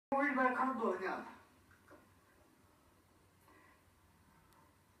worried about a car blowing up.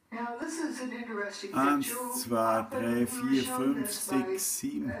 Now, this is an interesting 1, picture. 2, 3, 4, 5, 6,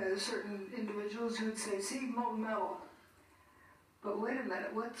 7. Certain individuals who would say, see, molten metal. But wait a minute,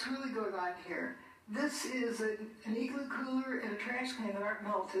 what's really going on here? This is an igloo cooler and a trash can that aren't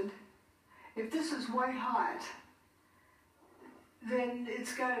melted. If this is white hot, then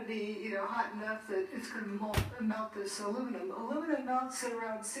it's got to be, hot enough that it's going to melt this aluminum. Aluminum melts at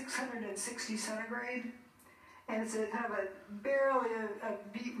around 660 centigrade, and it's kind of barely a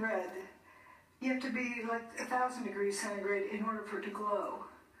beet red. You have to be like 1,000 degrees centigrade in order for it to glow.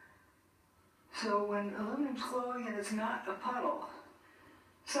 So when aluminum's glowing and it's not a puddle,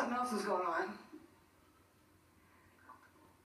 something else is going on.